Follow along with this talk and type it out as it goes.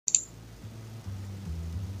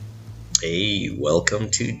Hey,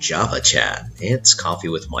 welcome to Java Chat. It's Coffee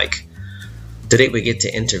with Mike. Today we get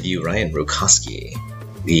to interview Ryan Rutkowski,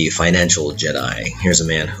 the financial Jedi. Here's a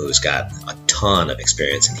man who's got a ton of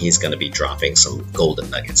experience, and he's going to be dropping some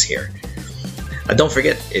golden nuggets here. Don't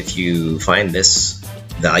forget, if you find this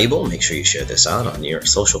valuable, make sure you share this out on your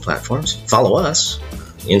social platforms. Follow us,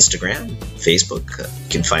 Instagram, Facebook. You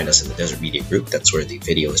can find us in the Desert Media Group. That's where the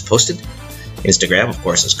video is posted. Instagram, of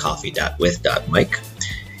course, is coffee.with.mike.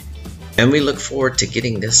 And we look forward to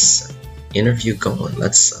getting this interview going.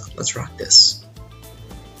 Let's rock this.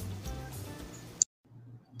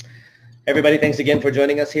 Everybody, thanks again for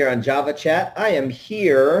joining us here on Java Chat. I am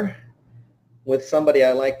here with somebody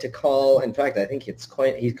I like to call, in fact, I think he's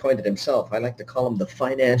coined it himself. I like to call him the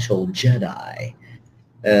financial Jedi.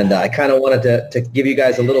 And I kind of wanted to give you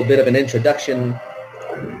guys a little bit of an introduction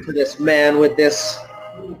to this man with this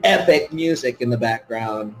epic music in the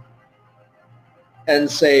background and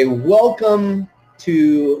say, welcome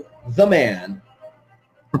to the man,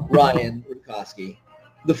 Ryan Rutkowski,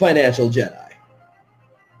 the financial Jedi.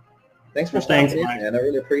 Thanks for stopping in, man. I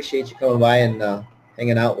really appreciate you coming by and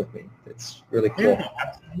hanging out with me. It's really cool. Yeah,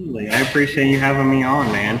 absolutely. I appreciate you having me on,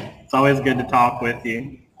 man. It's always good to talk with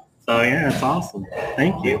you. So, yeah, it's awesome.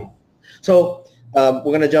 Thank you. So we're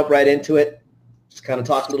going to jump right into it. Just kind of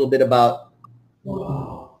talk a little bit about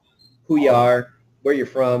who you are, where you're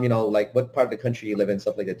from, like what part of the country you live in,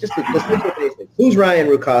 stuff like that. Just let's look at the basics. Who's Ryan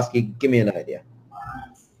Rutkowski? Give me an idea.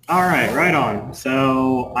 All right, right on.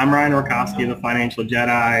 So I'm Ryan Rutkowski, the financial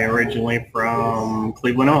Jedi, originally from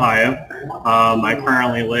Cleveland, Ohio. I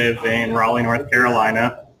currently live in Raleigh, North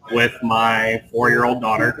Carolina with my 4-year-old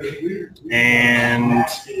daughter. And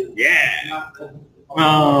yeah,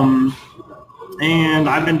 and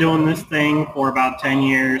I've been doing this thing for about 10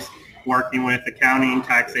 years. Working with accounting,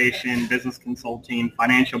 taxation, business consulting,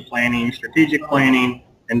 financial planning, strategic planning,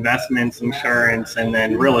 investments, insurance, and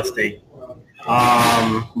then real estate.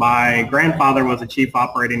 My grandfather was a chief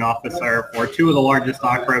operating officer for 2 of the largest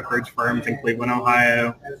stock brokerage firms in Cleveland,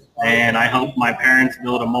 Ohio, and I helped my parents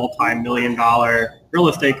build a multi-million-dollar real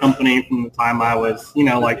estate company from the time I was,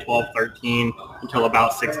 like 12, 13 until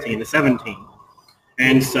about 16 to 17.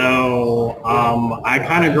 And so I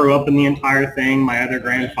kind of grew up in the entire thing. My other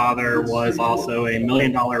grandfather was also a $1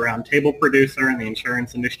 million round table producer in the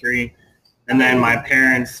insurance industry. And then my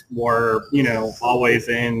parents were, always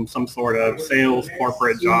in some sort of sales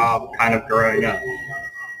corporate job kind of growing up.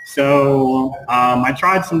 So I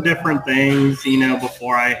tried some different things,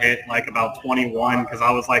 before I hit like about 21, because I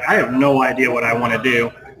was like, I have no idea what I want to do.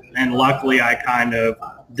 And luckily I kind of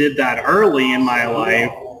did that early in my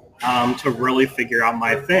life. To really figure out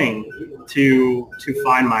my thing, to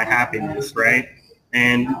find my happiness, right?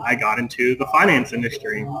 And I got into the finance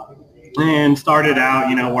industry and started out,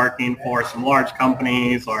 working for some large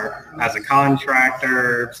companies or as a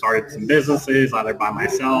contractor, started some businesses either by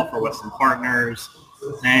myself or with some partners.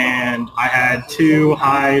 And I had 2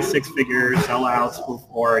 high 6-figure sellouts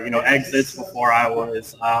before, exits before I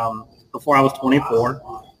was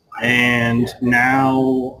 24. And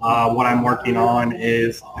now what I'm working on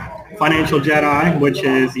is Financial Jedi, which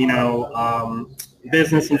is,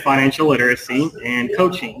 business and financial literacy and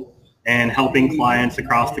coaching and helping clients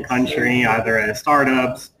across the country, either as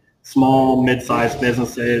startups, small, mid-sized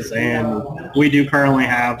businesses. And we do currently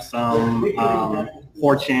have some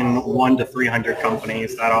Fortune 1 to 300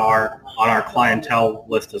 companies that are on our clientele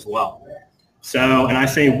list as well. So, and I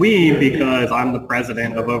say we because I'm the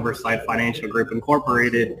president of Oversight Financial Group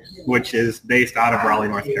Incorporated, which is based out of Raleigh,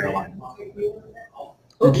 North Carolina.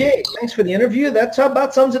 Okay, thanks for the interview. That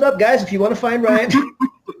about sums it up, guys. If you want to find Ryan.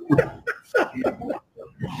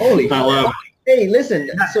 Holy shit. Hey,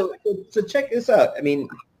 listen, so check this out. I mean,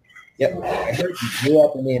 I heard you grew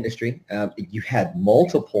up in the industry. You had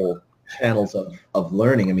multiple channels of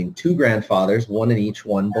learning. I mean, 2 grandfathers, 1 in each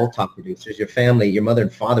one, both top producers. Your family, your mother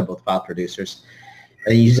and father, both top producers.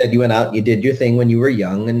 And you said you went out and you did your thing when you were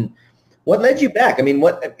young. And what led you back? I mean,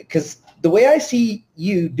 because the way I see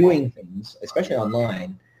you doing things, especially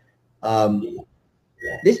online,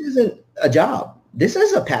 this isn't a job. This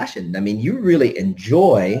is a passion. I mean, you really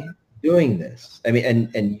enjoy doing this. I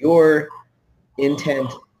mean, and your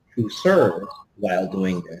intent to serve while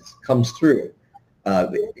doing this comes through.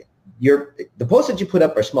 The posts that you put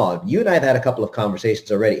up are small. You and I have had a couple of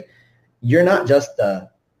conversations already. You're not just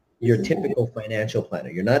your typical financial planner.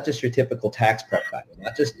 You're not just your typical tax prep guy.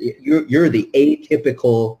 You're the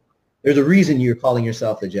atypical. There's a reason you're calling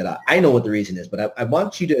yourself the Jedi. I know what the reason is, but I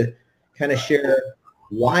want you to kind of share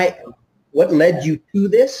what led you to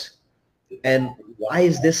this, and why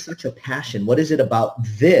is this such a passion? What is it about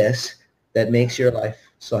this that makes your life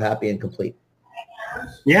so happy and complete?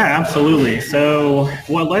 Yeah, absolutely. So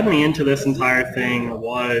what led me into this entire thing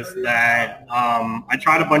was that I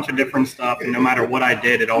tried a bunch of different stuff, and no matter what I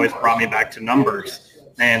did, it always brought me back to numbers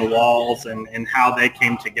and laws and how they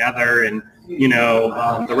came together, and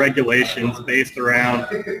the regulations based around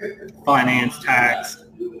finance, tax,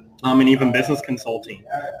 and even business consulting,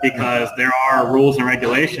 because there are rules and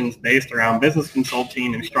regulations based around business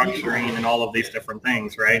consulting and structuring and all of these different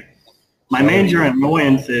things, right? My major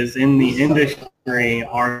annoyances in the industry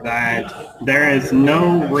are that there is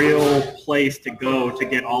no real place to go to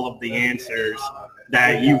get all of the answers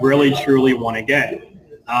that you really truly want to get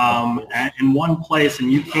in one place,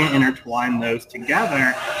 and you can't intertwine those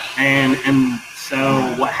together. And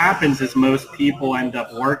so what happens is most people end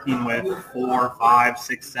up working with 4, 5,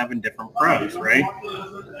 6, 7 different pros, right?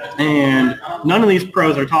 And none of these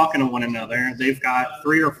pros are talking to one another. They've got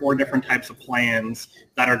 3 or 4 different types of plans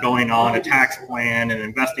that are going on: a tax plan, an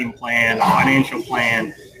investing plan, a financial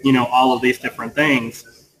plan, all of these different things.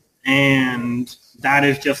 And that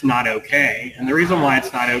is just not okay. And the reason why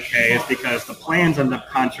it's not okay is because the plans end up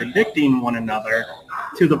contradicting one another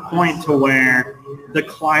to the point to where the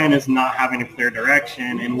client is not having a clear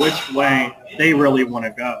direction in which way they really want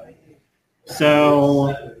to go.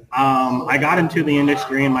 So I got into the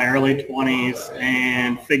industry in my early 20s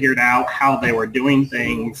and figured out how they were doing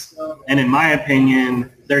things. And in my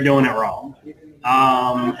opinion, they're doing it wrong.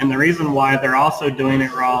 And the reason why they're also doing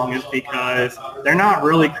it wrong is because they're not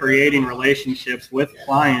really creating relationships with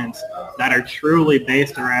clients that are truly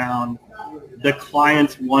based around the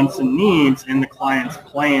client's wants and needs and the client's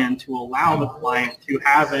plan, to allow the client to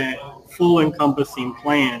have a full encompassing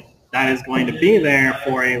plan that is going to be there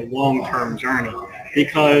for a long-term journey.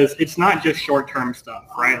 Because it's not just short-term stuff,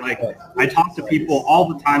 right? Like, I talk to people all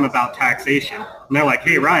the time about taxation, and they're like,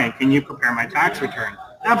 "Hey, Ryan, can you prepare my tax return?"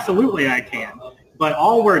 Absolutely, I can. But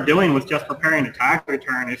all we're doing with just preparing a tax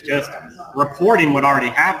return is just reporting what already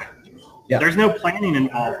happened. Yeah. There's no planning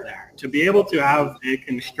involved there. To be able to have a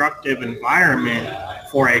constructive environment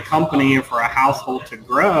for a company or for a household to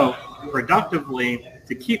grow productively,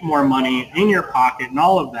 to keep more money in your pocket and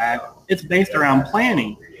all of that, it's based around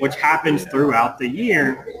planning, which happens throughout the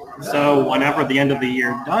year. So whenever the end of the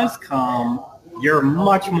year does come, you're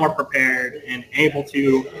much more prepared and able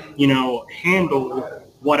to, handle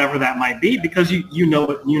whatever that might be, because you know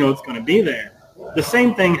it's going to be there. The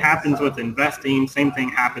same thing happens with investing. Same thing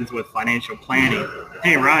happens with financial planning.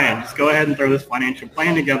 Hey, Ryan, just go ahead and throw this financial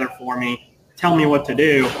plan together for me. Tell me what to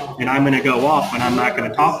do, and I'm going to go off, and I'm not going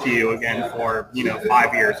to talk to you again for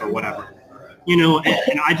 5 years or whatever.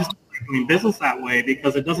 And I just doing business that way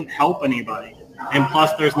because it doesn't help anybody, and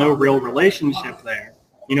plus there's no real relationship there.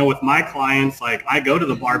 With my clients, like, I go to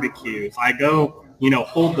the barbecues, I go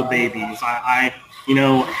hold the babies, I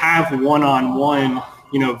have one-on-one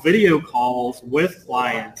video calls with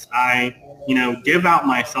clients. I give out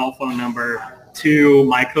my cell phone number to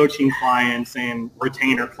my coaching clients and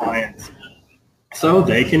retainer clients, so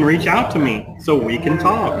they can reach out to me, so we can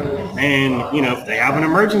talk. And, if they have an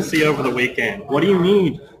emergency over the weekend, what do you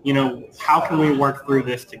need? How can we work through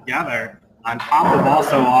this together? On top of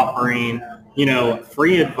also offering,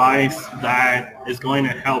 free advice that is going to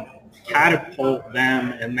help catapult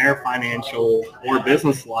them in their financial or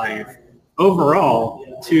business life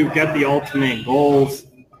overall to get the ultimate goals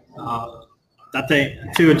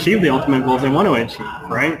to achieve the ultimate goals they want to achieve,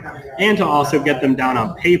 right? And to also get them down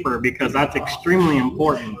on paper, because that's extremely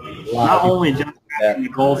important. Not only just having the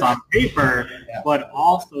goals on paper, but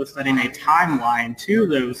also setting a timeline to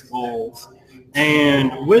those goals.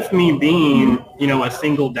 And with me being, a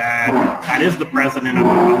single dad that is the president of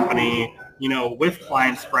a company, with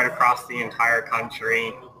clients spread across the entire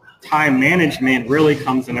country, time management really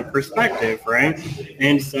comes into perspective, right?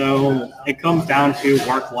 And so it comes down to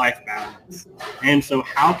work-life balance. And so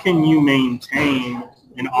how can you maintain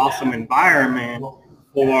an awesome environment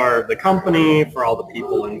for the company, for all the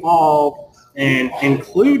people involved, and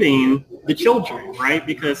including the children, right?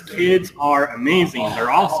 Because kids are amazing.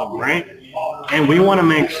 They're awesome, right? And we want to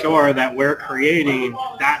make sure that we're creating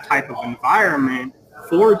that type of environment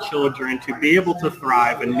for children to be able to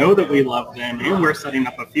thrive and know that we love them, and we're setting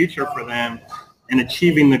up a future for them and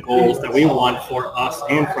achieving the goals that we want for us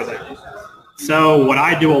and for them. So what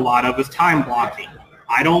I do a lot of is time blocking.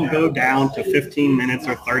 I don't go down to 15 minutes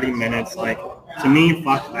or 30 minutes. Like, to me,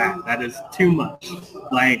 fuck that. That is too much.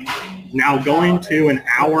 Like, now going to an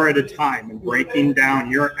hour at a time and breaking down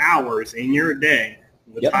your hours in your day,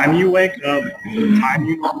 the time you wake up, the time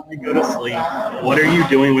you normally go to sleep, what are you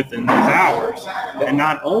doing within those hours? And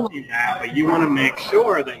not only that, but you want to make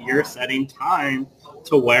sure that you're setting time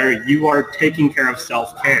to where you are taking care of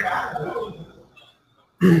self-care.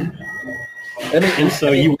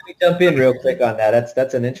 So you let me jump in real quick on that.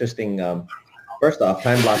 That's an interesting. First off,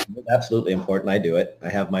 time blocking is absolutely important. I do it. I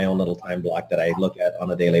have my own little time block that I look at on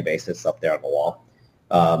a daily basis up there on the wall.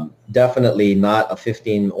 Definitely not a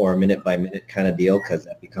 15 or minute by minute kind of deal, because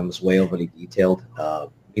that becomes way overly detailed.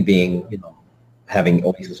 Me being, having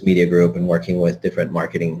Oasis Media Group and working with different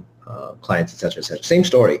marketing clients, et cetera, et cetera. Same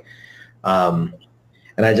story.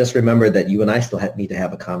 And I just remembered that you and I still need to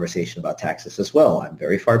have a conversation about taxes as well. I'm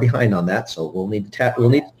very far behind on that, so we'll need to chat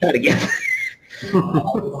again.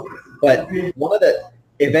 But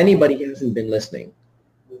if anybody hasn't been listening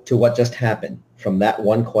to what just happened from that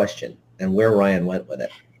one question and where Ryan went with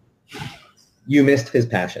it, you missed his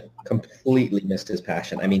passion, completely missed his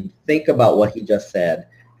passion. I mean, think about what he just said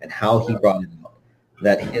and how he brought it up,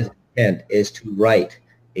 that his intent is to write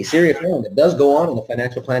a serious firm that does go on in the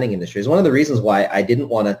financial planning industry. It's one of the reasons why I didn't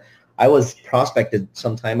want to. I was prospected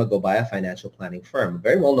some time ago by a financial planning firm, a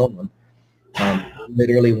very well-known one.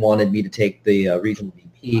 Literally wanted me to take the regional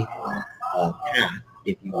VP path,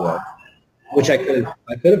 if you will, which I could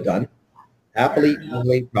have done happily.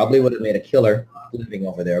 Probably would have made a killer living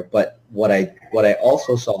over there. But what I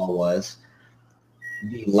also saw was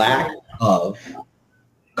the lack of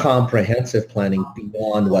comprehensive planning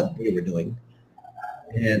beyond what they were doing.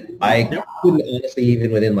 And I couldn't honestly,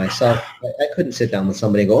 even within myself, I couldn't sit down with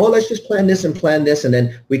somebody and go, oh, let's just plan this, and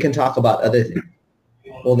then we can talk about other things.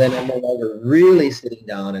 Well, then I'm no longer really sitting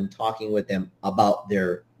down and talking with them about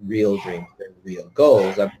their real dreams, their real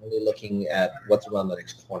goals. I'm really looking at what's around the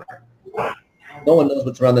next corner. No one knows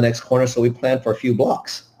what's around the next corner, so we plan for a few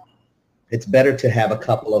blocks. It's better to have a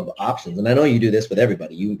couple of options. And I know you do this with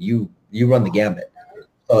everybody. You run the gambit.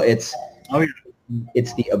 So it's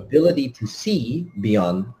the ability to see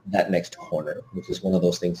beyond that next corner, which is one of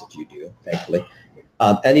those things that you do, thankfully,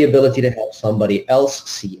 and the ability to help somebody else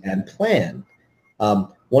see and plan.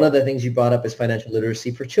 One of the things you brought up is financial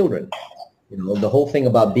literacy for children. The whole thing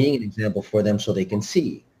about being an example for them so they can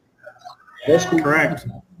see. That's correct.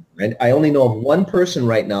 And I only know of one person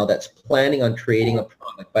right now that's planning on creating a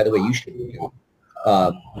product, by the way, you should do,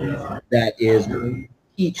 that is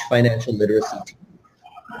teach financial literacy to you.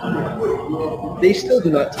 They still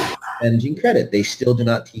do not teach managing credit. They still do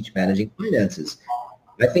not teach managing finances.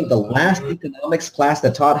 I think the last economics class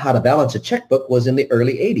that taught how to balance a checkbook was in the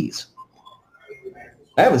early 80s.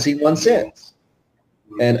 I haven't seen one since.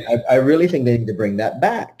 And I really think they need to bring that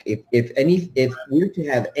back. If we're to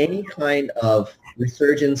have any kind of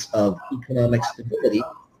resurgence of economic stability,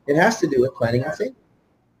 it has to do with planning and saving.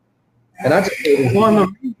 And I just say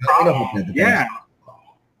yeah.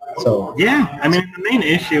 So yeah, I mean, the main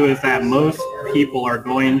issue is that most people are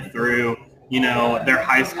going through, their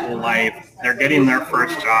high school life. They're getting their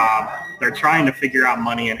first job. They're trying to figure out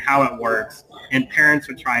money and how it works. And parents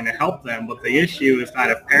are trying to help them. But the issue is that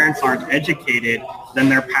if parents aren't educated, then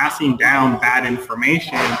they're passing down bad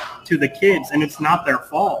information to the kids, and it's not their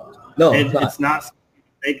fault. No, it's not something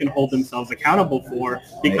they can hold themselves accountable for,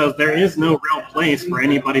 because there is no real place for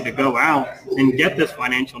anybody to go out and get this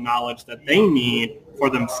financial knowledge that they need for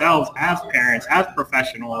themselves as parents, as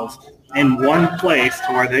professionals, in one place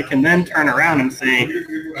to where they can then turn around and say,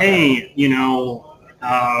 hey,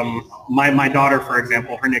 my daughter, for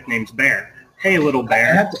example, her nickname's Bear. Hey, little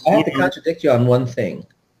bear. I have to contradict you on one thing.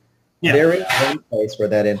 Yeah. There is one place where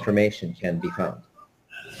that information can be found.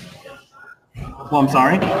 Well, I'm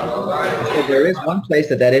sorry? So there is one place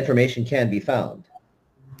that information can be found.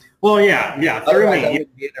 Well, yeah, through me. I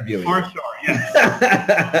would be interviewing For you. sure, yes.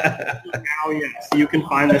 Now, yes, you can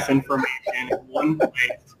find this information in one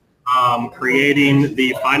place. Creating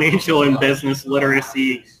the financial and business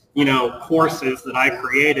literacy, courses that I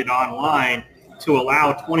created online to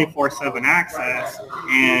allow 24/7 access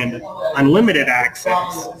and unlimited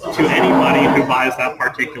access to anybody who buys that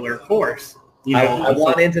particular course. I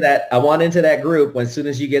want into that group as soon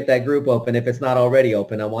as you get that group open. If it's not already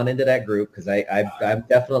open, I want into that group, because I'm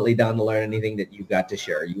definitely down to learn anything that you've got to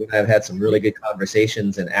share. You and I have had some really good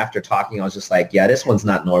conversations, and after talking, I was just like, yeah, this one's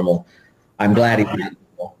not normal. I'm glad he's not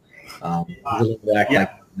normal. He's a little bit like I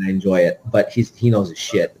enjoy it, but he knows his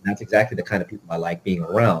shit. And that's exactly the kind of people I like being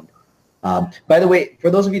around. By the way,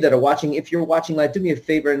 for those of you that are watching, if you're watching live, do me a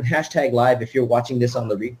favor and hashtag live if you're watching this on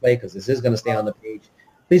the replay, because this is going to stay on the page.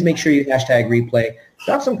 Please make sure you hashtag replay.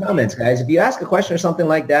 Drop some comments, guys. If you ask a question or something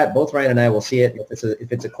like that, both Ryan and I will see it.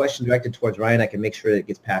 If it's a question directed towards Ryan, I can make sure that it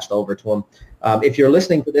gets passed over to him. If you're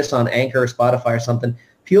listening to this on Anchor or Spotify or something,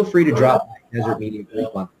 feel free to drop by Desert Media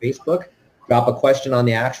Group on Facebook. Drop a question on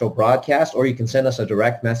the actual broadcast, or you can send us a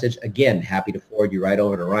direct message. Again, happy to forward you right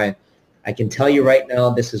over to Ryan. I can tell you right now,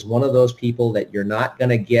 this is one of those people that you're not going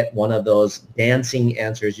to get one of those dancing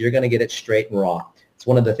answers. You're going to get it straight and raw. It's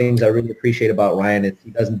one of the things I really appreciate about Ryan. He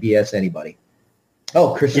doesn't BS anybody.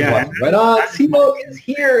 Oh, Christian watching. Right on. Simo is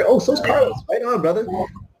here. Oh, so's Carlos. Right on, brother. One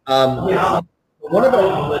of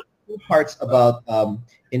the cool parts about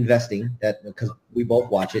investing, that because we both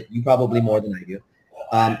watch it, you probably more than I do,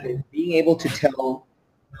 is being able to tell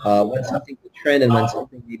when something's a trend and when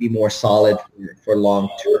something may be more solid for long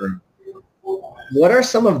term. What are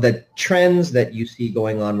some of the trends that you see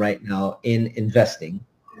going on right now in investing?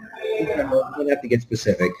 You don't have to get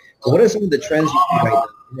specific. But what are some of the trends you see right now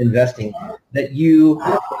in investing that you,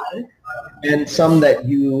 and some that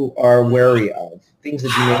you are wary of? Things that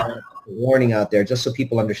you may want to put a warning out there, just so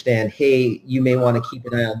people understand, hey, you may want to keep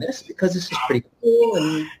an eye on this because this is pretty cool,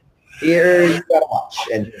 and here you got to watch.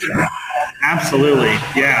 And absolutely,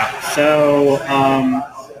 yeah. So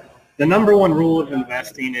the number one rule of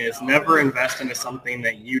investing is never invest into something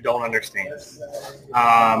that you don't understand.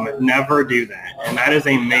 Never do that. And that is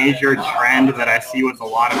a major trend that I see with a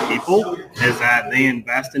lot of people, is that they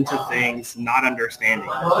invest into things not understanding.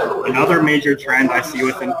 Another major trend I see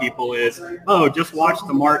within people is, oh, just watch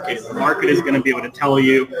the market. The market is going to be able to tell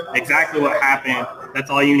you exactly what happened. That's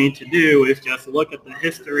all you need to do is just look at the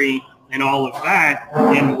history and all of that,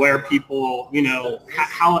 and where people, you know,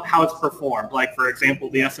 how it's performed. Like, for example,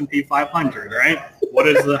 the S&P 500, right? What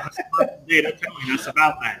is the data telling us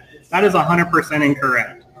about that? That is 100%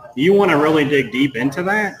 incorrect. You want to really dig deep into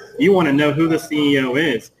that. You want to know who the CEO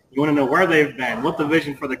is. You want to know where they've been, what the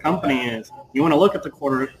vision for the company is. You want to look at the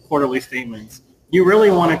quarterly statements. You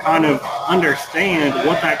really want to kind of understand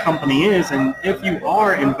what that company is, and if you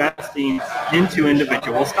are investing into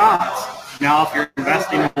individual stocks. Now, if you're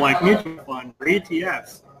investing in like mutual fund or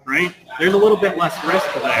ETFs, right, there's a little bit less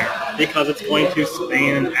risk there because it's going to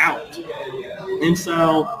span out. And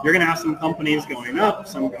so you're going to have some companies going up,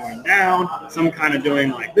 some going down, some kind of doing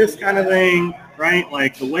like this kind of thing, right,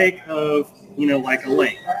 like the wake of, you know, like a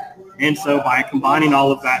lake. And so by combining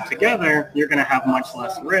all of that together, you're going to have much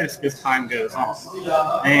less risk as time goes on.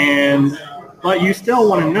 But you still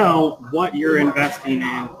want to know what you're investing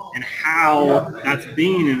in and how that's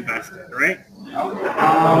being invested, right?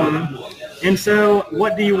 And so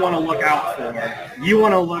what do you want to look out for? You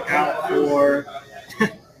want to look out for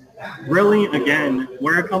really, again,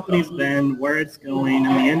 where a company's been, where it's going,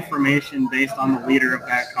 and the information based on the leader of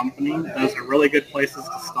that company. Those are really good places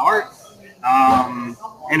to start.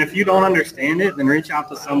 And if you don't understand it, then reach out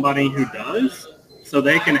to somebody who does, so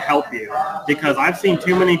they can help you. Because I've seen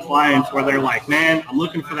too many clients where they're like, man, I'm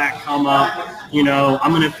looking for that come up, you know,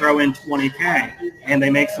 I'm going to throw in 20K. And they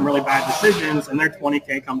make some really bad decisions, and their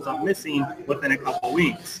 20K comes up missing within a couple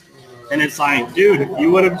weeks. And it's like, dude, if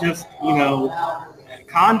you would have just, you know,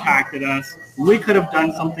 contacted us, we could have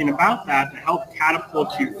done something about that to help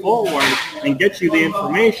catapult you forward and get you the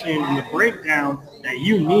information and the breakdown that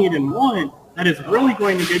you need and want that is really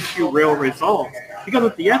going to get you real results. Because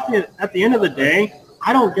at the end of the day,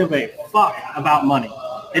 I don't give a fuck about money.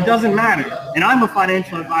 It doesn't matter. And I'm a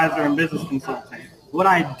financial advisor and business consultant. What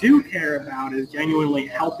I do care about is genuinely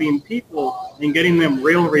helping people and getting them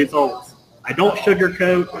real results. I don't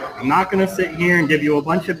sugarcoat. I'm not going to sit here and give you a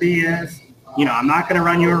bunch of BS. You know, I'm not going to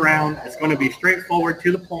run you around. It's going to be straightforward,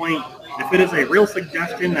 to the point. If it is a real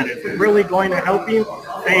suggestion that is really going to help you,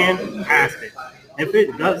 fantastic. If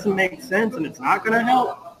it doesn't make sense and it's not going to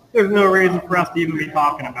help, there's no reason for us to even be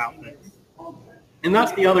talking about this. And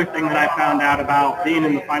that's the other thing that I found out about being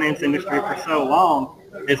in the finance industry for so long,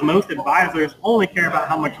 is most advisors only care about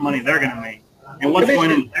how much money they're going to make and what's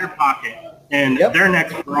going in their pocket and their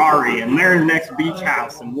next Ferrari and their next beach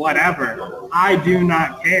house and whatever. I do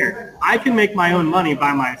not care. I can make my own money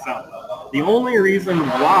by myself. The only reason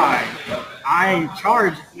why I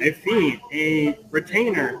charge a fee, a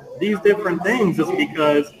retainer, these different things is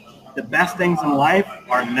because the best things in life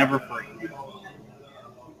are never free.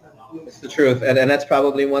 It's the truth, and that's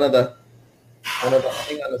probably one of the. Hang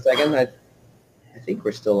on a second. I think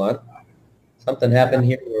we're still on. Something happened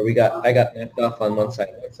here where I got knocked off on one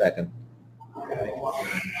side. 1 second.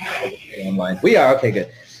 Online. We are okay.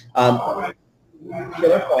 Good.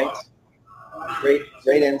 Killer points. Great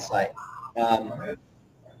insight.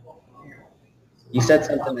 You said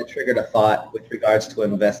something that triggered a thought with regards to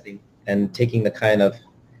investing and taking the kind of.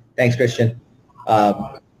 Thanks, Christian.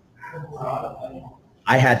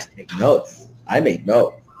 I had to take notes. I made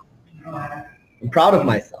notes. I'm proud of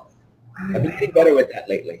myself. I've been getting better with that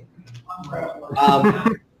lately.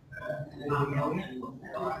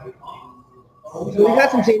 So we've had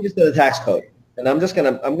some changes to the tax code, and I'm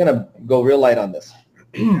gonna go real light on this.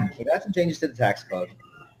 We've had some changes to the tax code.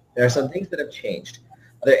 There are some things that have changed.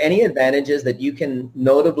 Are there any advantages that you can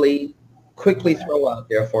notably quickly throw out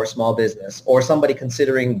there for a small business or somebody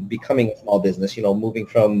considering becoming a small business, moving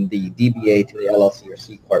from the DBA to the LLC or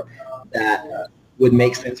C Corp, that would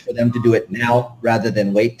make sense for them to do it now rather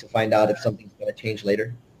than wait to find out if something's going to change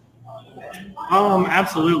later?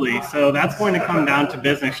 Absolutely. So that's going to come down to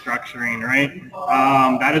business structuring, right?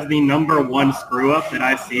 That is the number one screw up that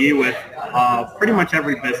I see with pretty much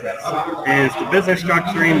every business is the business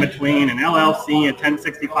structuring between an LLC, a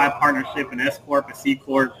 1065 partnership, an S Corp, a C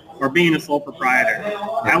Corp, or being a sole proprietor.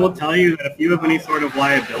 I will tell you that if you have any sort of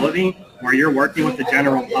liability where you're working with the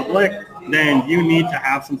general public, then you need to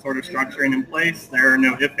have some sort of structuring in place. There are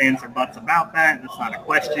no ifs, ands, or buts about that. It's not a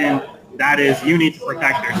question. That is, you need to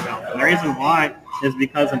protect yourself. And the reason why is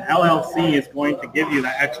because an LLC is going to give you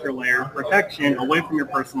that extra layer of protection away from your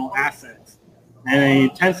personal assets. And a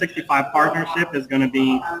 1065 partnership is going to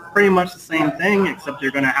be pretty much the same thing, except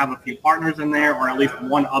you're going to have a few partners in there or at least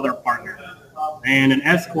one other partner. And an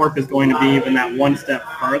S Corp is going to be even that one step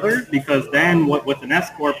further, because then with an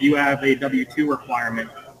S Corp, you have a W-2 requirement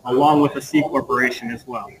along with a C corporation as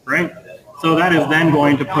well, right? So that is then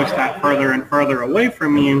going to push that further and further away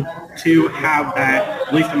from you to have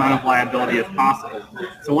that least amount of liability as possible.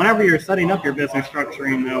 So whenever you're setting up your business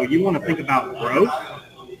structuring, though, you want to think about growth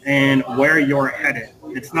and where you're headed.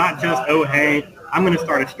 It's not just, oh, hey, I'm going to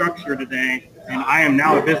start a structure today, and I am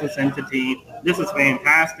now a business entity. This is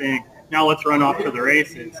fantastic. Now let's run off to the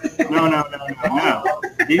races. No.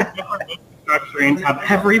 These different business structurings have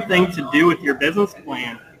everything to do with your business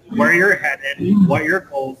plan, where you're headed, what your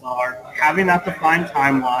goals are, having that defined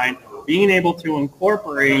timeline, being able to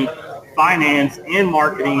incorporate finance and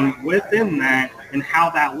marketing within that, and how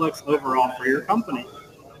that looks overall for your company.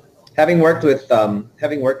 Having worked with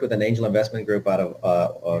an angel investment group out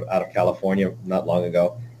of California not long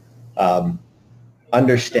ago,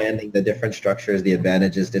 understanding the different structures, the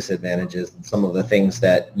advantages, disadvantages, and some of the things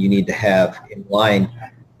that you need to have in line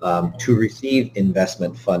to receive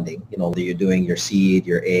investment funding, that you're doing your seed,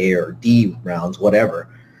 your A or D rounds, whatever.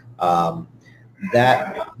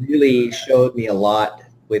 That really showed me a lot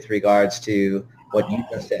with regards to what you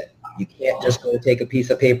just said. You can't just go take a piece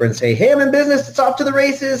of paper and say, hey, I'm in business, it's off to the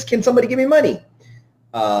races, can somebody give me money?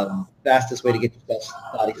 Fastest way to get yourself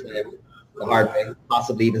body slammed the hard way,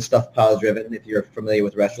 possibly even stuff pile driven if you're familiar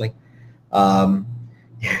with wrestling.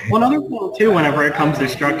 One other thing too, whenever it comes to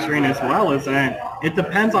structuring as well, is that it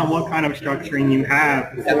depends on what kind of structuring you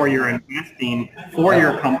have for your investing for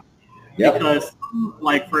your company. Yep. Because,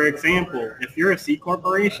 like, for example, if you're a C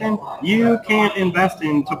corporation, you can't invest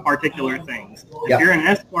into particular things. If you're an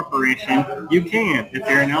S corporation, you can. If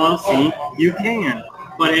you're an LLC, you can.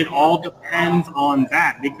 But it all depends on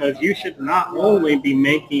that, because you should not only be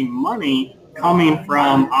making money coming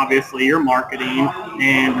from, obviously, your marketing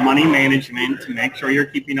and money management to make sure you're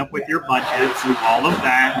keeping up with your budgets and all of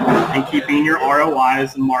that and keeping your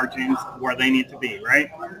ROIs and margins where they need to be,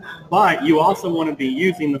 right? But you also want to be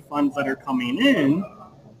using the funds that are coming in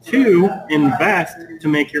to invest to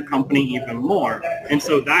make your company even more. And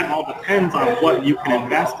so that all depends on what you can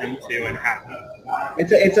invest into and how.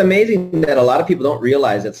 It's amazing that a lot of people don't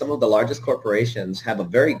realize that some of the largest corporations have a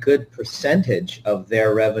very good percentage of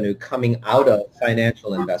their revenue coming out of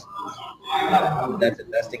financial investments. That's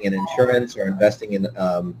investing in insurance or investing in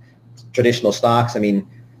traditional stocks. I mean,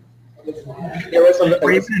 there was some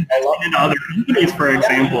in other companies, for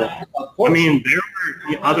example. I mean, there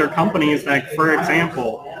were other companies that, for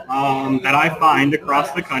example, that I find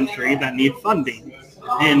across the country that need funding.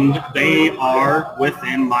 And they are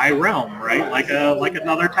within my realm, right? Like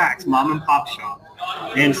another tax, mom and pop shop.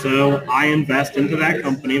 And so I invest into that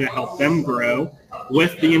company to help them grow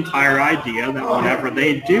with the entire idea that whenever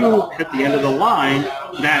they do hit the end of the line,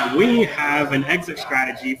 that we have an exit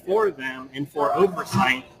strategy for them and for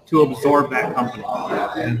oversight to absorb that company.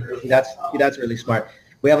 And that's really smart.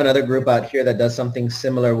 We have another group out here that does something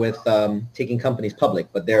similar with taking companies public,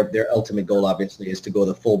 but their ultimate goal obviously is to go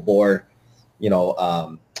the full bore,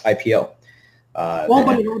 IPO. But it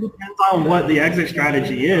all depends on what the exit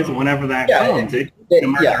strategy is whenever that comes.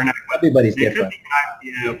 Everybody's different.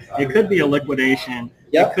 It could be a liquidation.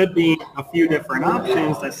 It could be a few different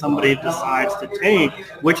options that somebody decides to take,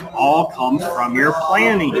 which all comes from your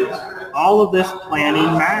planning. All of this planning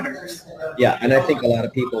matters. Yeah, and I think a lot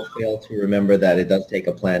of people fail to remember that it does take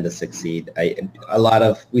a plan to succeed.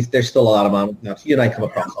 There's still a lot of mom and pops. You and I come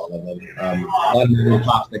across all of them. A lot of mom and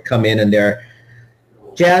pops that come in and they're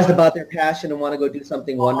jazzed about their passion and want to go do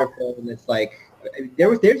something wonderful, and it's like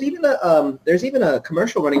there's even a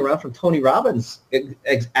commercial running around from Tony Robbins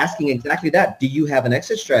asking exactly that. Do you have an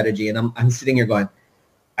exit strategy? And I'm sitting here going,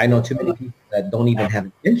 I know too many people that don't even have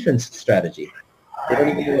an entrance strategy. They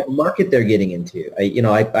don't even know what market they're getting into.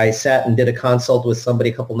 I sat and did a consult with somebody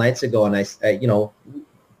a couple nights ago, and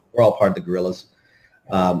we're all part of the Gorillas.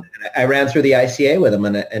 I ran through the ICA with them,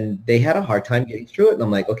 and they had a hard time getting through it. And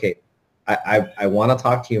I'm like, okay, I want to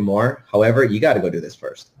talk to you more. However, you got to go do this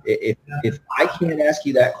first. If I can't ask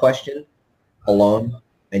you that question alone,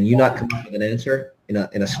 and you not come up with an answer in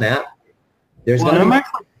a snap, there's going to be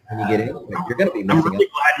when you get in, you're going to be missing I'm really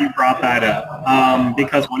glad you brought that up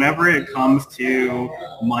because whenever it comes to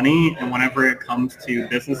money and whenever it comes to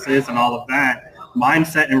businesses and all of that,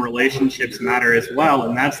 mindset and relationships matter as well,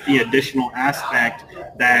 and that's the additional aspect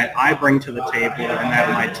that I bring to the table and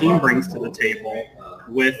that my team brings to the table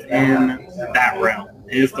within that realm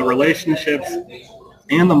is the relationships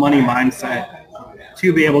and the money mindset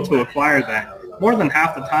to be able to acquire that. More than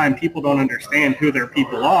half the time, people don't understand who their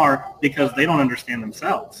people are because they don't understand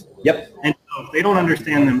themselves. Yep. And so if they don't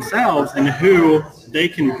understand themselves and who they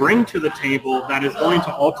can bring to the table that is going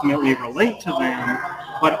to ultimately relate to them,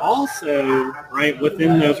 but also, right,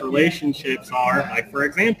 within those relationships are, like, for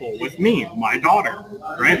example, with me, my daughter,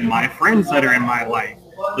 right, my friends that are in my life,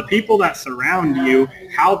 the people that surround you,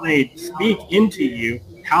 how they speak into you,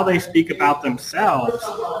 how they speak about themselves,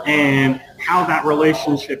 and how that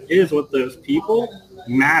relationship is with those people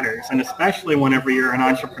matters, and especially whenever you're an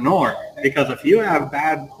entrepreneur, because if you have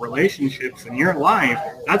bad relationships in your life,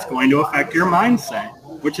 that's going to affect your mindset,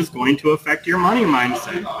 which is going to affect your money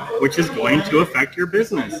mindset, which is going to affect your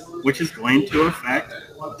business, which is going to affect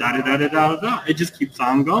da-da-da-da-da-da. It just keeps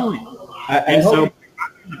on going. So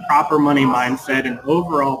the proper money mindset and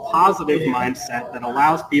overall positive mindset that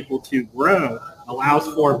allows people to grow, allows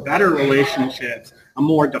for better relationships, a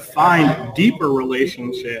more defined, deeper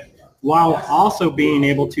relationship, while also being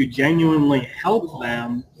able to genuinely help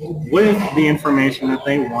them with the information that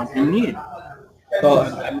they want and need.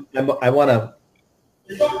 So I want to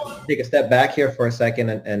take a step back here for a second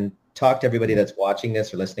and talk to everybody that's watching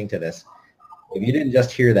this or listening to this. If you didn't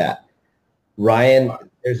just hear that, Ryan,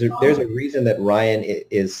 there's a reason that Ryan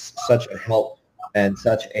is such a help and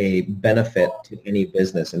such a benefit to any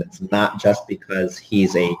business, and it's not just because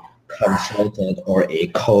he's a consultant or a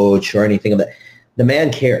coach or anything of that. The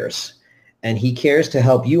man cares, and he cares to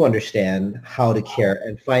help you understand how to care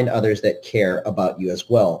and find others that care about you as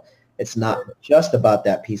well. It's not just about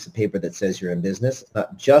that piece of paper that says you're in business. It's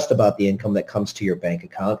not just about the income that comes to your bank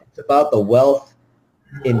account. It's about the wealth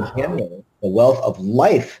in general, the wealth of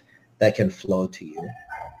life that can flow to you.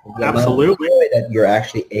 Absolutely. That you're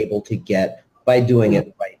actually able to get by doing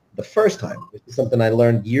it right the first time. This is something I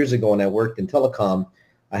learned years ago when I worked in telecom.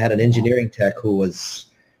 I had an engineering tech who was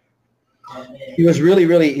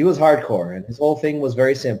hardcore, and his whole thing was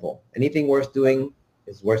very simple. Anything worth doing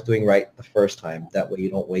is worth doing right the first time. That way you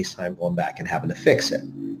don't waste time going back and having to fix it.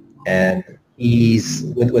 And he's,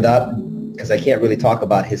 without, because I can't really talk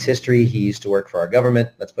about his history, he used to work for our government,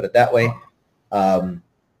 let's put it that way.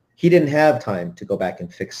 He didn't have time to go back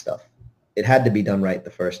and fix stuff. It had to be done right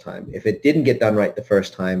the first time. If it didn't get done right the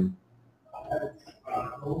first time,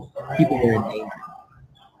 people were in danger.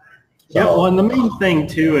 Yeah, well, and the main thing,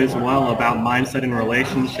 too, as well about mindset and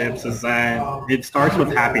relationships is that it starts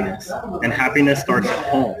with happiness, and happiness starts at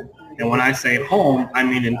home. And when I say home, I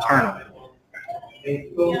mean internal.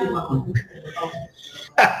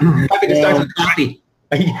 Happiness starts with coffee.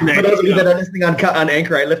 For those of you that are listening on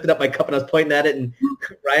Anchor, I lifted up my cup and I was pointing at it, and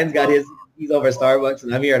Ryan's got his. He's over at Starbucks,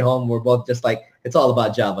 and I'm here at home. We're both just like, it's all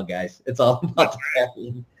about Java, guys. It's all about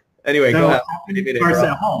caffeine. Anyway, go ahead. It starts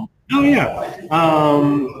at home. Oh, yeah.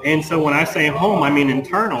 And so when I say home, I mean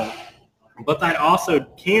internal. But that also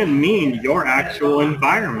can mean your actual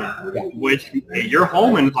environment, which your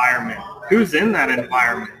home environment. Who's in that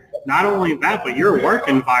environment? Not only that, but your work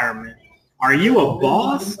environment. Are you a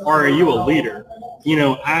boss or are you a leader? You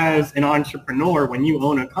know, as an entrepreneur, when you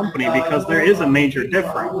own a company, because there is a major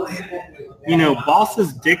difference. You know,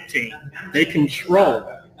 bosses dictate, they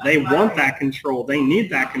control, they want that control, they need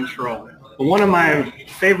that control. But one of my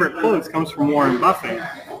favorite quotes comes from Warren Buffett.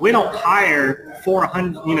 We don't hire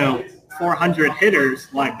 400 hitters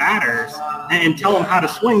like batters and tell them how to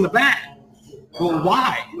swing the bat. Well,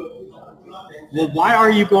 why? Well, why are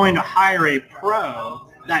you going to hire a pro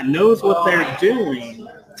that knows what they're doing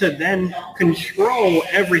to then control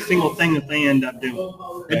every single thing that they end up doing?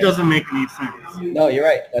 It doesn't make any sense. No, you're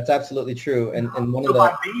right. That's absolutely true. And one of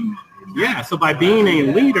the so by being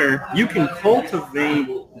a leader, you can cultivate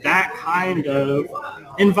that kind of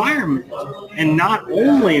environment. And not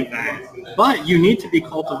only that, but you need to be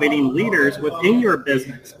cultivating leaders within your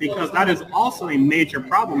business, because that is also a major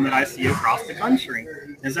problem that I see across the country,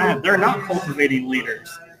 is that they're not cultivating leaders.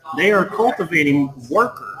 They are cultivating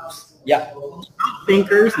workers. Yeah. Not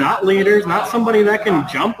thinkers, not leaders, not somebody that can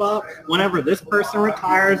jump up whenever this person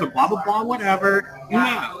retires or blah, blah, blah, whatever.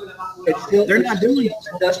 No. They're not doing it.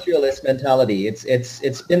 Industrialist mentality.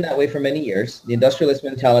 It's been that way for many years. The industrialist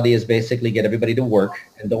mentality is basically get everybody to work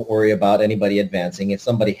and don't worry about anybody advancing if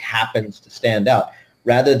somebody happens to stand out,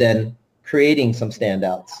 rather than creating some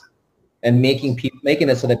standouts and making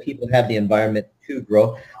it so that people have the environment to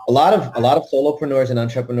grow. A lot of solopreneurs and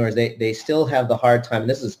entrepreneurs, they still have the hard time, and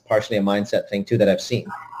this is partially a mindset thing too that I've seen.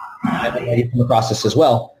 I've come across this as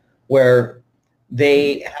well, where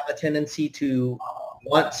they have a tendency to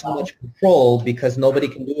want so much control because nobody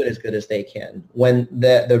can do it as good as they can. When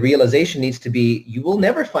the realization needs to be, you will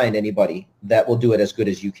never find anybody that will do it as good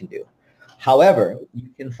as you can do. However, you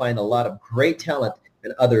can find a lot of great talent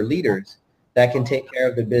and other leaders that can take care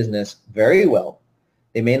of the business very well.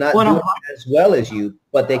 They may not do it as well as you,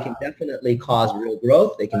 but they can definitely cause real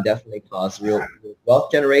growth. They can definitely cause real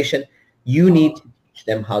wealth generation. You need to teach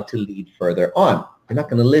them how to lead further on. You're not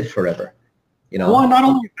going to live forever. You know? Well, not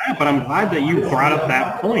only that, but I'm glad that you brought up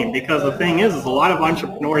that point, because the thing is a lot of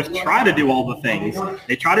entrepreneurs try to do all the things.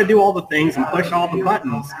 They try to do all the things and push all the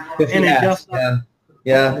buttons. And it just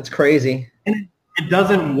it's crazy. And it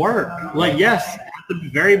doesn't work. Like, yes, at the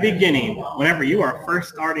very beginning, whenever you are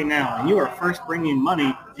first starting out and you are first bringing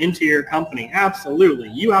money into your company, absolutely,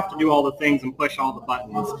 you have to do all the things and push all the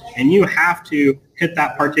buttons, and you have to hit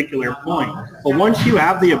that particular point. But once you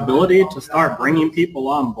have the ability to start bringing people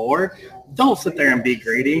on board, don't sit there and be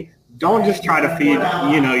greedy. Don't just try to feed,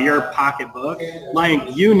 your pocketbook.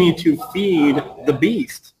 Like, you need to feed the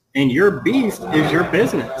beast, and your beast is your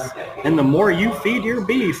business. And the more you feed your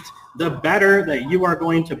beast, the better that you are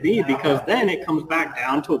going to be, because then it comes back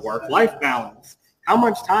down to work-life balance. How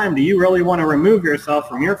much time do you really want to remove yourself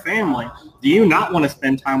from your family? Do you not want to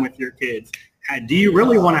spend time with your kids? Do you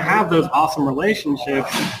really want to have those awesome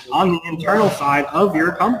relationships on the internal side of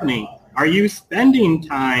your company? Are you spending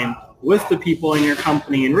time with the people in your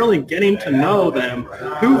company and really getting to know them,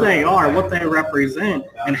 who they are, what they represent,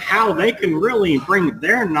 and how they can really bring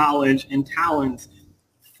their knowledge and talents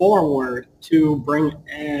forward to bring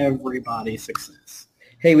everybody success?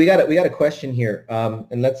 Hey, we got a question here,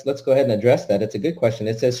 and let's go ahead and address that. It's a good question.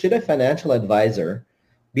 It says, should a financial advisor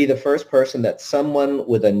be the first person that someone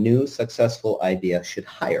with a new successful idea should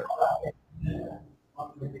hire?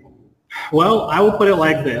 Well, I will put it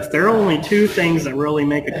like this. There are only two things that really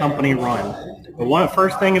make a company run. The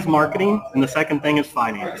first thing is marketing, and the second thing is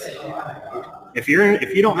finance. If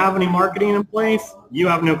you don't have any marketing in place, you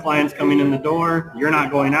have no clients coming in the door. You're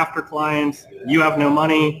not going after clients. You have no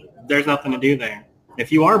money. There's nothing to do there.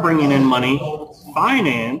 If you are bringing in money,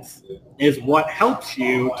 finance is what helps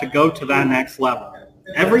you to go to that next level.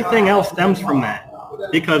 Everything else stems from that,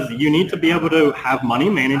 because you need to be able to have money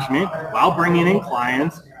management while bringing in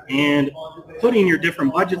clients and putting your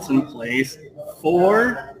different budgets in place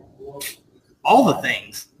for all the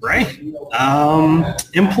things, right?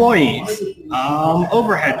 Employees,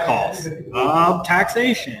 overhead costs,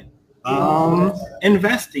 taxation,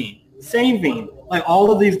 investing, saving, like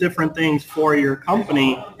all of these different things for your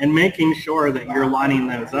company, and making sure that you're lining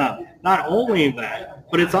those up. Not only that,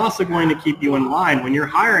 but it's also going to keep you in line when you're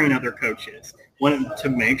hiring other coaches, to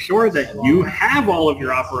make sure that you have all of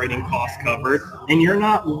your operating costs covered and you're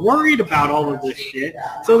not worried about all of this shit.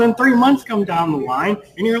 So then 3 months come down the line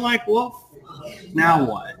and you're like, well, now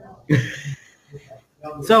what?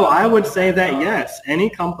 So I would say that yes, any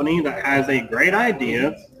company that has a great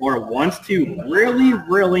idea or wants to really,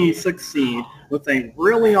 really succeed with a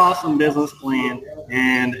really awesome business plan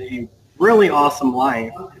and a really awesome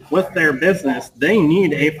life with their business, they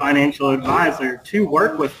need a financial advisor to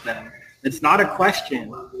work with them. It's not a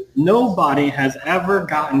question. Nobody has ever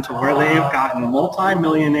gotten to where they have gotten,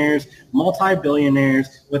 multi-millionaires,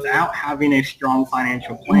 multi-billionaires, without having a strong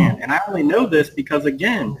financial plan. And I only know this because,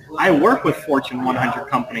 again, I work with Fortune 100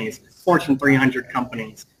 companies, Fortune 300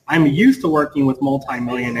 companies. I'm used to working with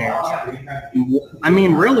multi-millionaires. I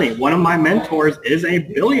mean, really, one of my mentors is a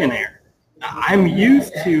billionaire. I'm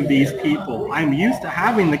used to these people. I'm used to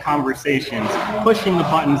having the conversations, pushing the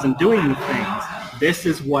buttons, and doing the things. This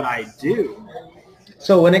is what I do.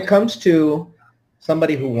 So when it comes to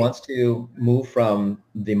somebody who wants to move from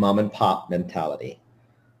the mom and pop mentality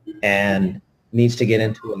and needs to get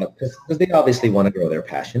into because they obviously want to grow their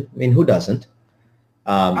passion. I mean, who doesn't?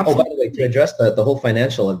 By the way, to address the whole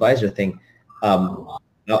financial advisor thing,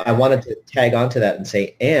 I wanted to tag onto that and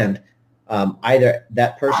say, either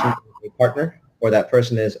that person is a partner or that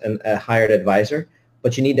person is a hired advisor,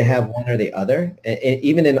 but you need to have one or the other. And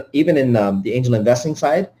even in the angel investing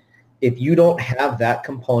side, if you don't have that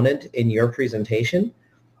component in your presentation,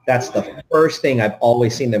 That's the first thing I've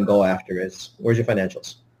always seen them go after is, where's your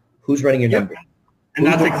financials? Who's running your numbers? And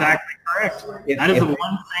that's exactly correct. That is the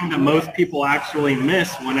one thing that most people actually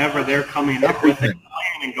miss whenever they're coming up with a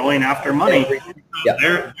plan and going after money.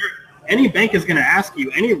 Any bank is going to ask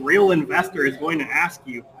you, any real investor is going to ask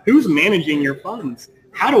you, who's managing your funds?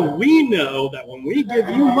 How do we know that when we give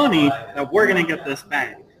you money that we're going to get this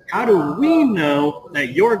back? How do we know that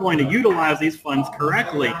you're going to utilize these funds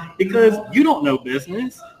correctly? Because you don't know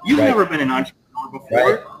business. You've never been an entrepreneur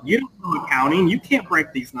before. You don't know accounting. You can't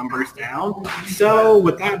break these numbers down. So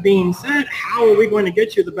with that being said, how are we going to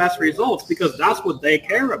get you the best results? Because that's what they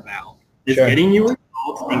care about, is getting you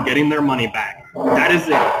results and getting their money back. That is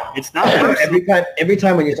it. It's not personal. Every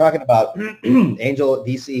time when you're talking about angel,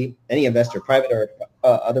 VC, any investor, private or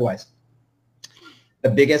otherwise, the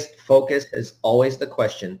biggest focus is always the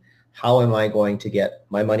question, how am I going to get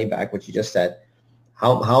my money back, which you just said?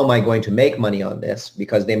 How am I going to make money on this?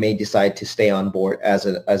 Because they may decide to stay on board as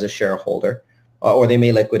a shareholder, or they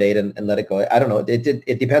may liquidate and let it go. I don't know.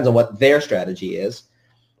 It depends on what their strategy is.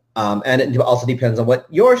 And it also depends on what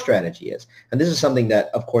your strategy is. And this is something that,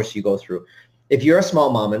 of course, you go through. If you're a small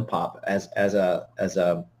mom and pop, as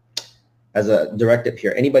a directive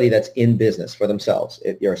here, anybody that's in business for themselves,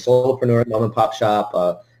 if you're a solopreneur, mom and pop shop,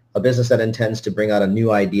 a business that intends to bring out a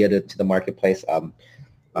new idea to the marketplace,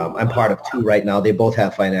 I'm part of two right now. They both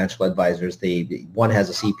have financial advisors. One has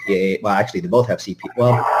a CPA. Well, actually, they both have CPA.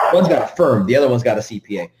 Well, one's got a firm. The other one's got a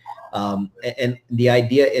CPA. And the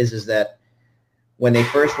idea is that when they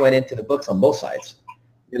first went into the books on both sides,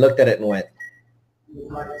 they looked at it and went,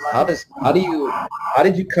 how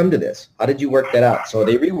did you come to this? How did you work that out? So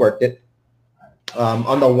they reworked it.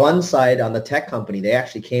 On the one side, on the tech company, they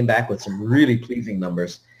actually came back with some really pleasing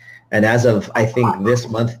numbers. And as of, I think, this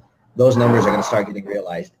month, those numbers are going to start getting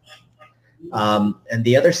realized. And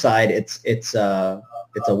the other side, it's a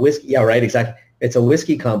whiskey. Yeah, right, exactly. It's a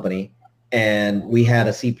whiskey company. And we had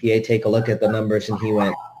a CPA take a look at the numbers, and he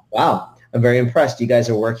went, wow, I'm very impressed. You guys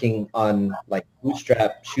are working on like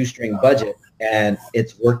bootstrap, shoestring budget, and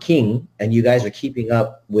it's working, and you guys are keeping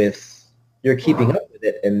up with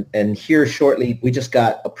it. And here shortly, we just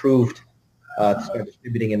got approved to start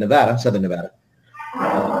distributing in Nevada, Southern Nevada,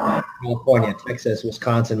 California, Texas,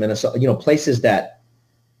 Wisconsin, Minnesota, places that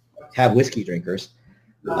have whiskey drinkers.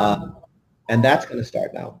 And that's going to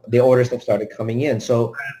start now. The orders have started coming in.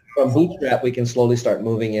 So from bootstrap, we can slowly start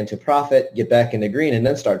moving into profit, get back into green, and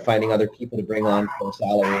then start finding other people to bring on for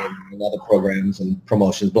salary and other programs and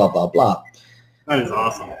promotions, blah, blah, blah. That is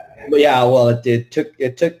awesome. But yeah, well, it took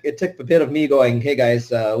a bit of me going, hey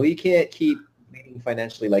guys, we can't keep being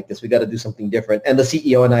financially like this. We got to do something different. And the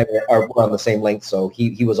CEO and I are on the same length, so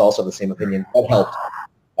he was also the same opinion. That helped.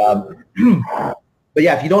 But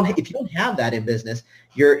yeah, if you don't have that in business,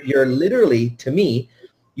 you're literally, to me,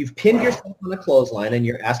 you've pinned yourself on a clothesline and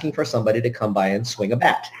you're asking for somebody to come by and swing a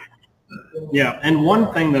bat. Yeah, and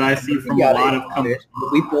one thing that I see from a lot of companies,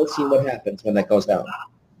 we've both seen what happens when that goes down.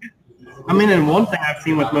 I mean, and one thing I've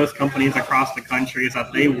seen with most companies across the country is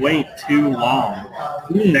that they wait too long.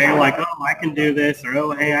 They're like, oh, I can do this, or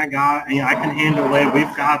oh, hey, I can handle it.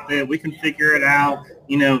 We've got this. We can figure it out.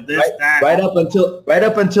 That. Right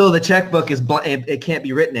up until the checkbook is it can't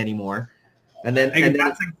be written anymore. And then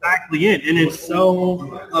that's exactly it. And it's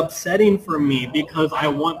so upsetting for me because I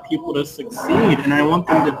want people to succeed and I want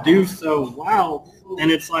them to do so well.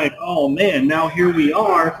 And it's like, oh man, now here we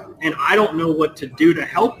are, and I don't know what to do to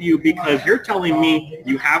help you because you're telling me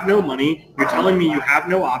you have no money. You're telling me you have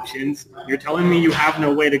no options. You're telling me you have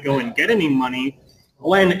no way to go and get any money.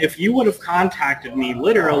 When if you would have contacted me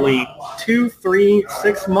literally 2, 3,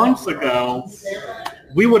 6 months ago,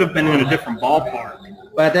 we would have been in a different ballpark.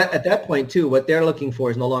 But at that point, too, what they're looking for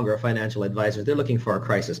is no longer a financial advisor. They're looking for a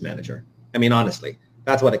crisis manager. I mean, honestly,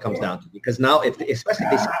 that's what it comes down to. Because now, especially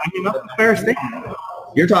if they that's a fair statement.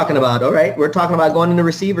 You're talking about, all right, we're talking about going into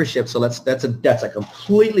receivership. So that's a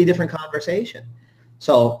completely different conversation.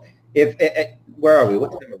 So where are we?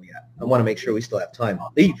 What time are we at? I want to make sure we still have time.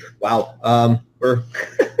 Wow. We're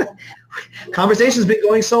conversation's been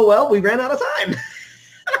going so well, we ran out of time.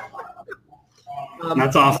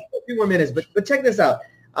 That's awesome. A few more minutes, but check this out.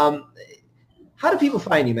 How do people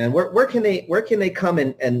find you, man? Where can they come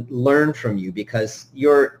and learn from you? Because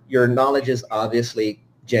your knowledge is obviously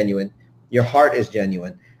genuine. Your heart is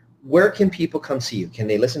genuine. Where can people come see you? Can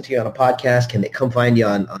they listen to you on a podcast? Can they come find you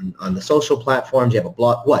on the social platforms? You have a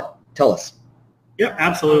blog? What? Tell us. Yep,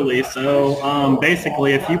 absolutely. So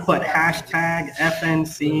basically, if you put hashtag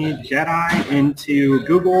FNC Jedi into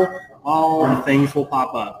Google, all the things will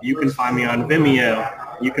pop up. You can find me on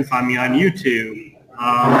Vimeo. You can find me on YouTube,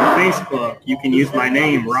 Facebook. You can use my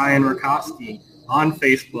name, Ryan Rutkowski. on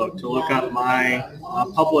Facebook to look up my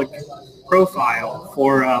public profile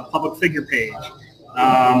for a public figure page.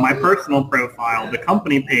 My personal profile, the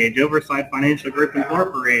company page, Oversight Financial Group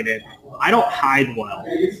Incorporated. I don't hide well.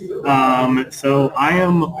 So I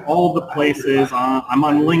am all the places. I'm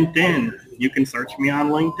on LinkedIn. You can search me on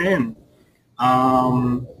LinkedIn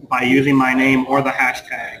by using my name or the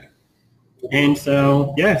hashtag. And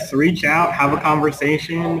so, yes, reach out, have a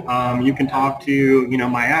conversation. You can talk to,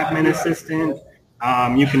 my admin assistant.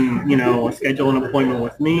 You can, schedule an appointment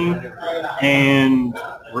with me. And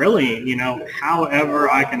really, however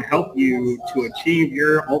I can help you to achieve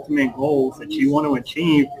your ultimate goals that you want to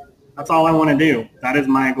achieve, that's all I want to do. That is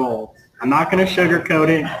my goal. I'm not going to sugarcoat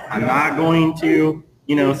it. I'm not going to,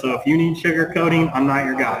 so if you need sugarcoating, I'm not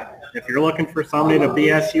your guy. If you're looking for somebody to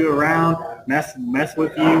BS you around, mess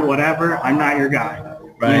with you, whatever, I'm not your guy.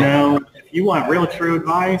 Right. If you want real true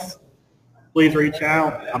advice, please reach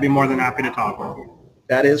out. I'll be more than happy to talk with you.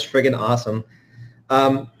 That is friggin' awesome.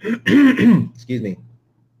 Excuse me.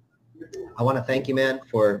 I want to thank you, man,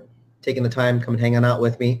 for taking the time, coming hanging out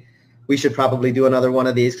with me. We should probably do another one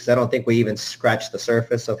of these because I don't think we even scratched the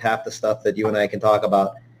surface of half the stuff that you and I can talk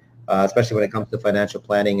about, especially when it comes to financial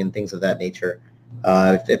planning and things of that nature.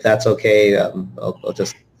 If that's okay, I'll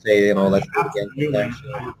just say, let's do it again.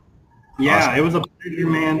 Yeah, awesome. It was a pleasure,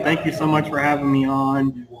 man. Thank you so much for having me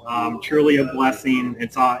on. Truly a blessing.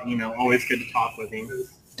 It's always good to talk with you.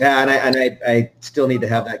 Yeah, and I still need to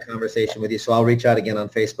have that conversation with you, so I'll reach out again on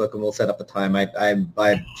Facebook and we'll set up a time.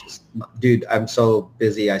 Dude, I'm so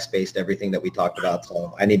busy. I spaced everything that we talked about,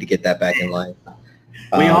 so I need to get that back in line.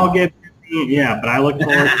 We all get busy, yeah, but I look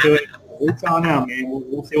forward to it. Reach on out, man.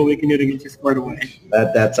 We'll see what we can do to get you squared away.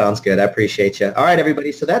 That sounds good. I appreciate you. All right,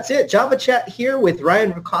 everybody. So that's it. Java Chat here with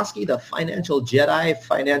Ryan Rutkowski, the Financial Jedi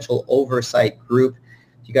Financial Oversight Group.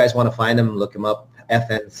 If you guys want to find him, look him up.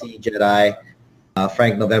 FNC Jedi.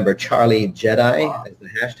 Frank November Charlie Jedi is the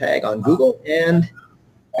hashtag on Google. And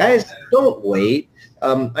guys, don't wait.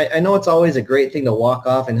 I know it's always a great thing to walk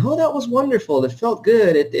off and, that was wonderful. It felt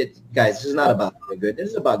good. Guys, this is not about feel good. This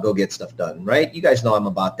is about go get stuff done, right? You guys know I'm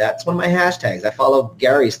about that. It's one of my hashtags. I follow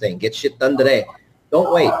Gary's thing. Get shit done today.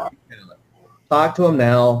 Don't wait. Talk to him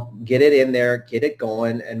now. Get it in there. Get it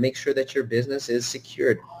going. And make sure that your business is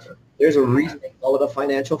secured. There's a reason they call it a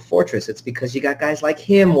financial fortress. It's because you got guys like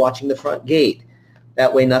him watching the front gate.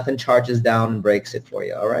 That way nothing charges down and breaks it for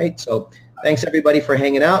you, all right? So thanks, everybody, for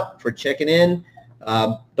hanging out, for checking in.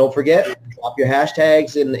 Don't forget, drop your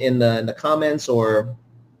hashtags in the comments or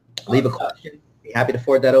leave a question. Be happy to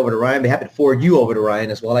forward that over to Ryan. Be happy to forward you over to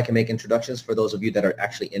Ryan as well. I can make introductions for those of you that are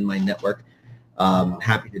actually in my network.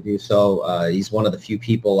 Happy to do so. He's one of the few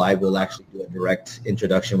people I will actually do a direct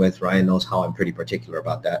introduction with. Ryan knows how I'm pretty particular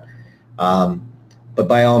about that. But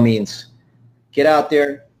by all means, get out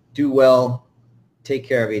there, do well, take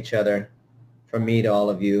care of each other. From me to all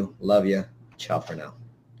of you, love you. Ciao for now.